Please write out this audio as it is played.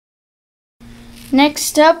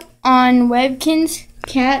Next up on Webkinz,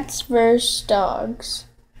 cats vs. dogs.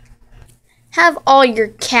 Have all your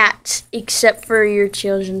cats, except for your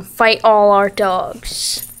children, fight all our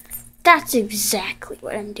dogs. That's exactly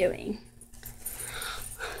what I'm doing.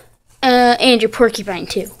 And your porcupine,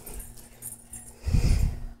 too.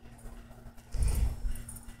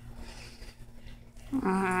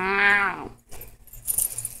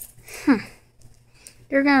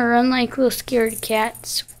 You're gonna run like little scaredy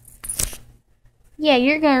cats. Yeah,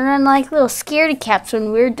 you're gonna run like little scaredy cats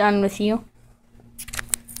when we're done with you.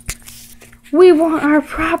 We want our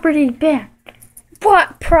property back.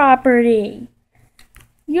 What property?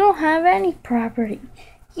 You don't have any property.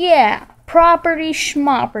 Yeah, property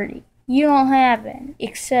schmopperty. You don't have any,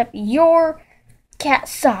 except your cat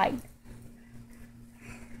side.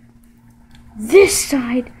 This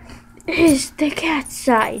side is the cat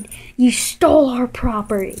side. You stole our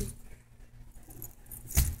property.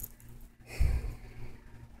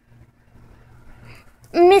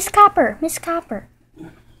 Miss Copper.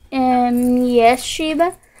 Yes,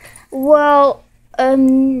 Sheba? Well,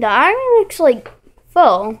 the army looks like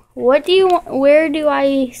full. What do you want? Where do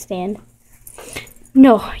I stand?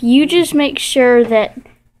 No, you just make sure that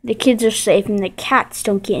the kids are safe and the cats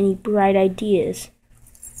don't get any bright ideas.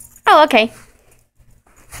 Oh, okay.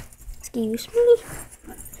 Excuse me.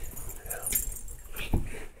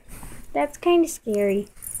 That's kind of scary.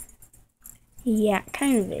 Yeah, it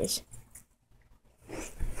kind of is.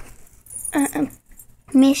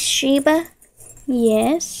 Miss Sheba?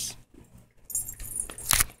 Yes?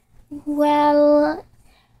 Well,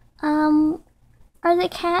 are the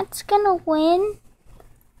cats gonna win?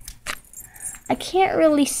 I can't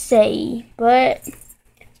really say, but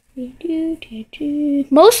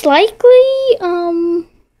most likely, I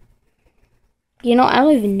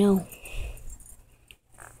don't even know.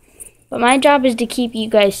 But my job is to keep you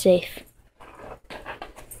guys safe.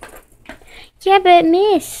 Yeah, but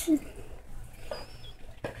miss.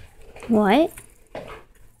 What?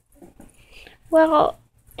 Well,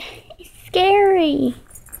 it's scary.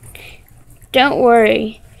 Don't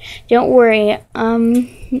worry.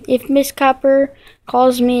 If Miss Copper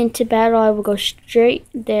calls me into battle, I will go straight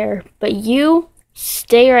there. But you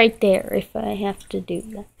stay right there if I have to do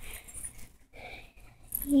that.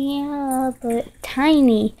 Yeah, but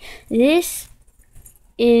Tiny, this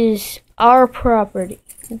is our property.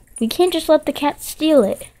 We can't just let the cat steal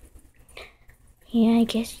it. Yeah, I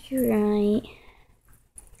guess you're right.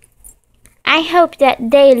 I hope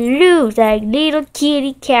that they lose like little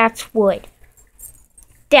kitty cats would.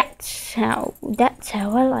 That's how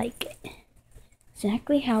I like it.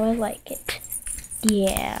 Exactly how I like it.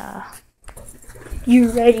 Yeah. You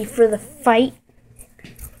ready for the fight?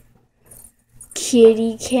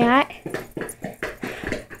 Kitty cat?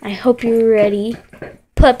 I hope you're ready.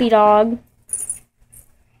 Puppy dog.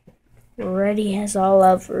 Ready as I'll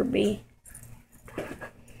ever be.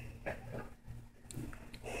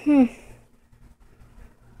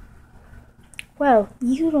 Well,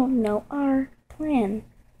 you don't know our plan.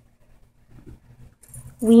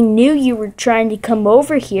 We knew you were trying to come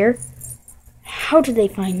over here. How did they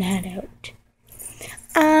find that out?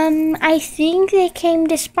 I think they came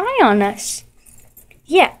to spy on us.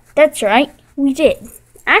 Yeah, that's right. We did.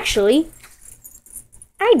 Actually,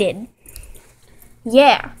 I did.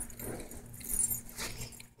 Yeah.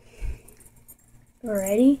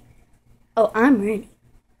 Ready? Oh, I'm ready.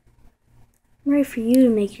 I'm ready for you to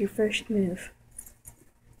make your first move.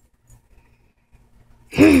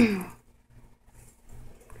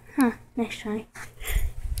 Nice try.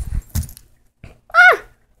 Ah!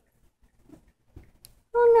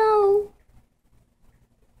 Oh no.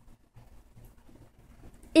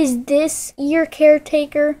 Is this your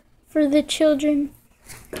caretaker for the children?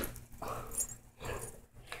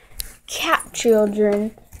 Cat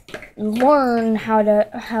children learn how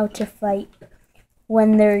to fight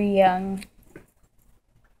when they're young.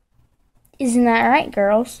 Isn't that right,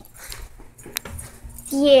 girls?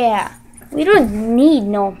 Yeah, we don't need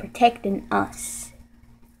no one protecting us.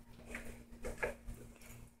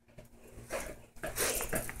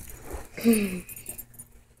 In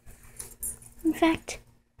fact,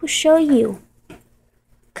 we'll show you.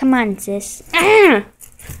 Come on, sis. No!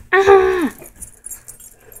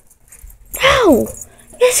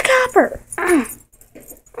 Miss Copper! I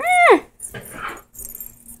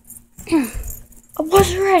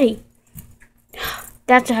wasn't ready.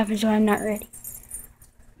 That's what happens when I'm not ready.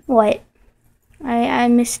 What? I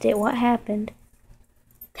missed it. What happened?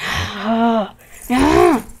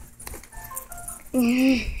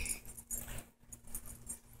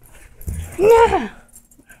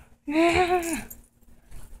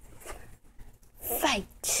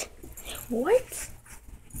 Fight. What?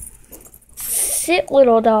 Sit,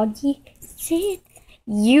 little doggy. Sit.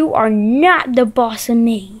 You are not the boss of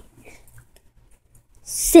me.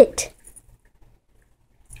 Sit.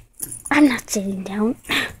 I'm not sitting down.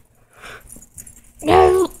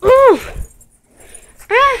 No.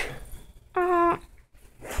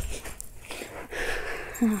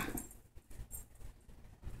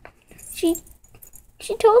 She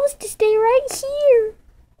told us to stay right here.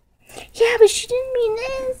 Yeah, but she didn't mean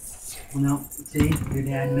this. No, see, your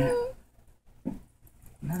dad meant.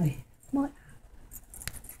 Nelly. What?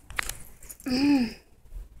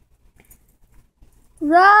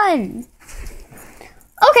 Run.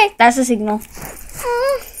 Okay, that's the signal.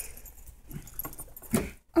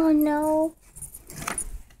 Oh no.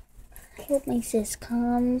 I hope my sis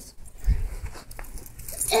comes.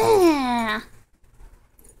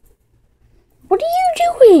 What are you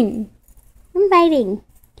doing? I'm biting.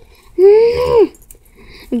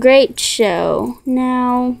 Great show.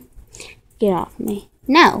 Now, get off me.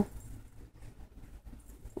 No.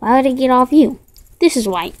 Why would I get off you? This is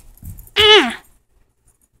why.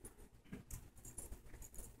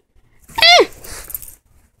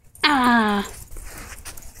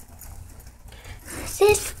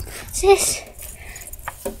 Sis.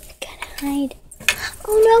 Gotta hide.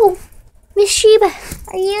 Oh no. Miss Sheba,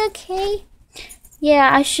 are you okay? Yeah,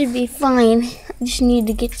 I should be fine. I just need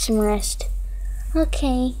to get some rest.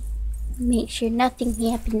 Okay. Make sure nothing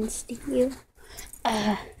happens to you.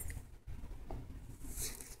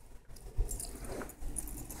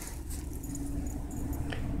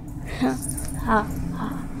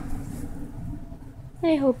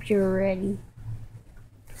 I hope you're ready.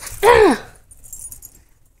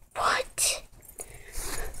 What?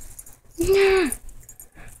 Who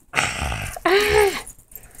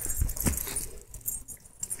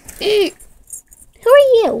are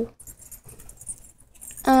you?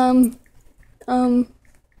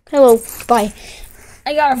 Hello, bye.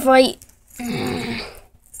 I gotta fight.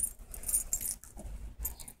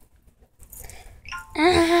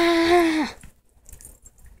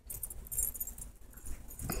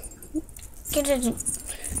 Get a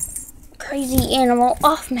crazy animal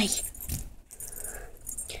off me.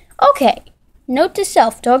 Okay, note to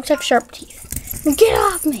self, dogs have sharp teeth. Get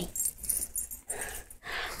off me.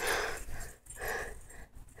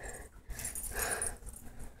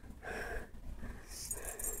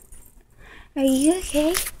 Are you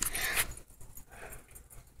okay?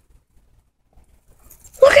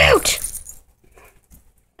 Look out!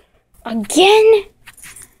 Again?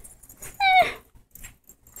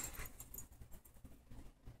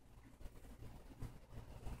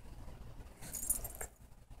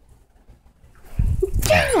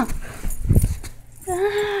 No!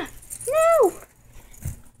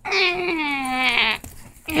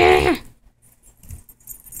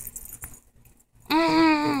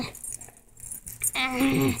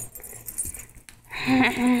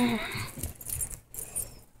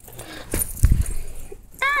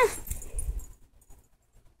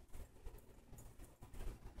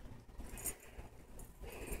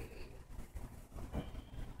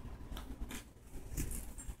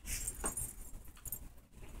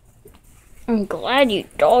 I'm glad you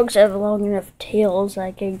dogs have long enough tails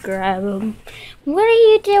I can grab them. What are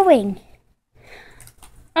you doing?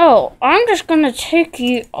 Oh, I'm just gonna take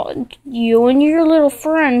you and your little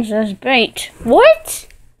friends as bait. What?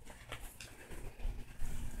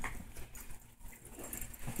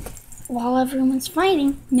 While everyone's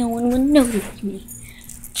fighting, no one will notice me.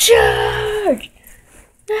 Charge!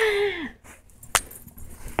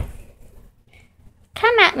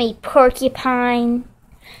 Come at me, porcupine.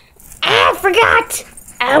 Ah, I forgot!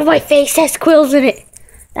 Oh, my face has quills in it.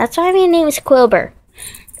 That's why my name is Quilber.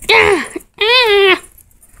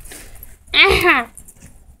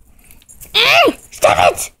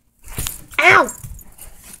 Stop it! Ow!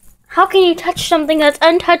 How can you touch something that's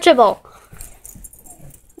untouchable?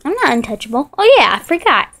 I'm not untouchable. Oh yeah, I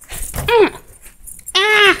forgot.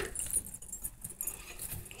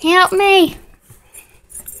 Help me!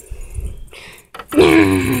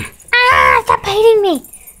 Stop biting me!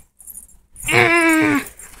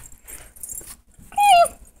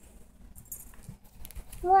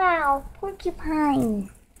 Wow, porcupine.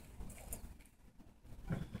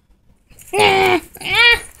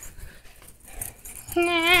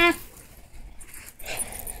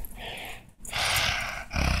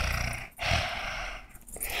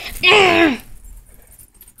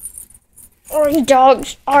 We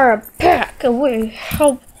dogs are a pack and we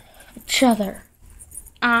help each other.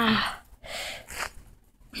 Are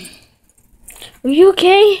you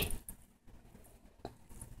okay?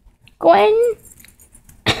 Gwen?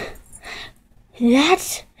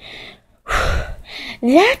 That's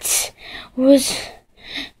That was...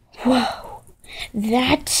 Whoa.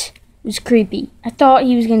 That was creepy. I thought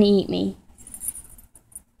he was going to eat me.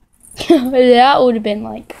 That would have been,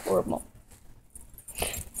 like, horrible.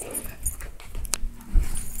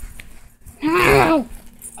 Hello?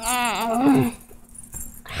 Hello?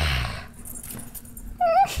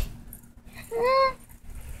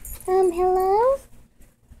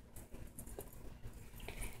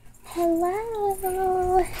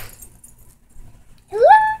 Hello?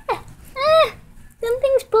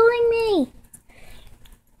 Something's pulling me.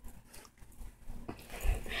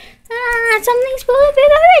 Something's pulling me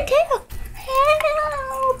by my tail.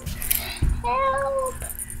 Help! Help!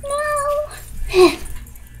 No!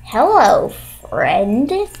 Hello,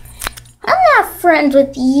 friend. I'm not friends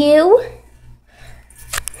with you.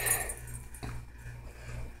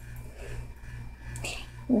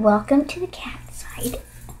 Welcome to the cat side.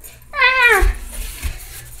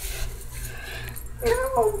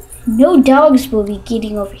 No. No dogs will be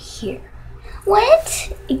getting over here.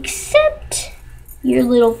 What? Except your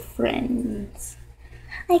little friends.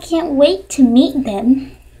 I can't wait to meet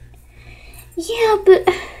them. Yeah, but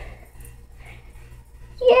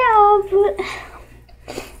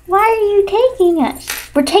why are you taking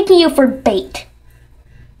us? We're taking you for bait.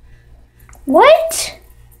 What?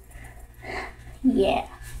 Yeah.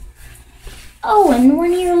 Oh, and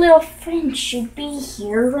one of your little friends should be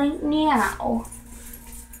here right now.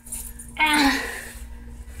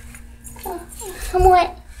 I'm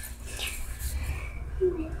wet.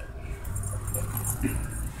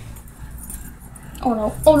 Oh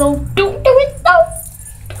no, don't do it, no!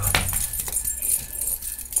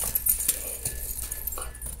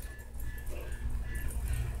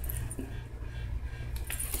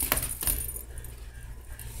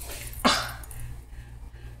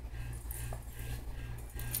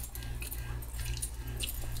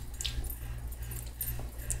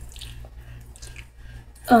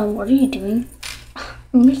 What are you doing?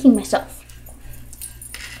 I'm making myself.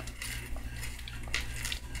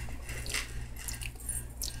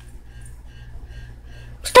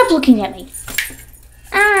 Stop looking at me.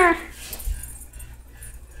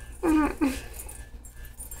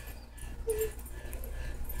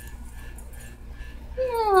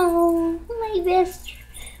 No,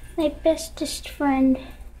 my bestest friend.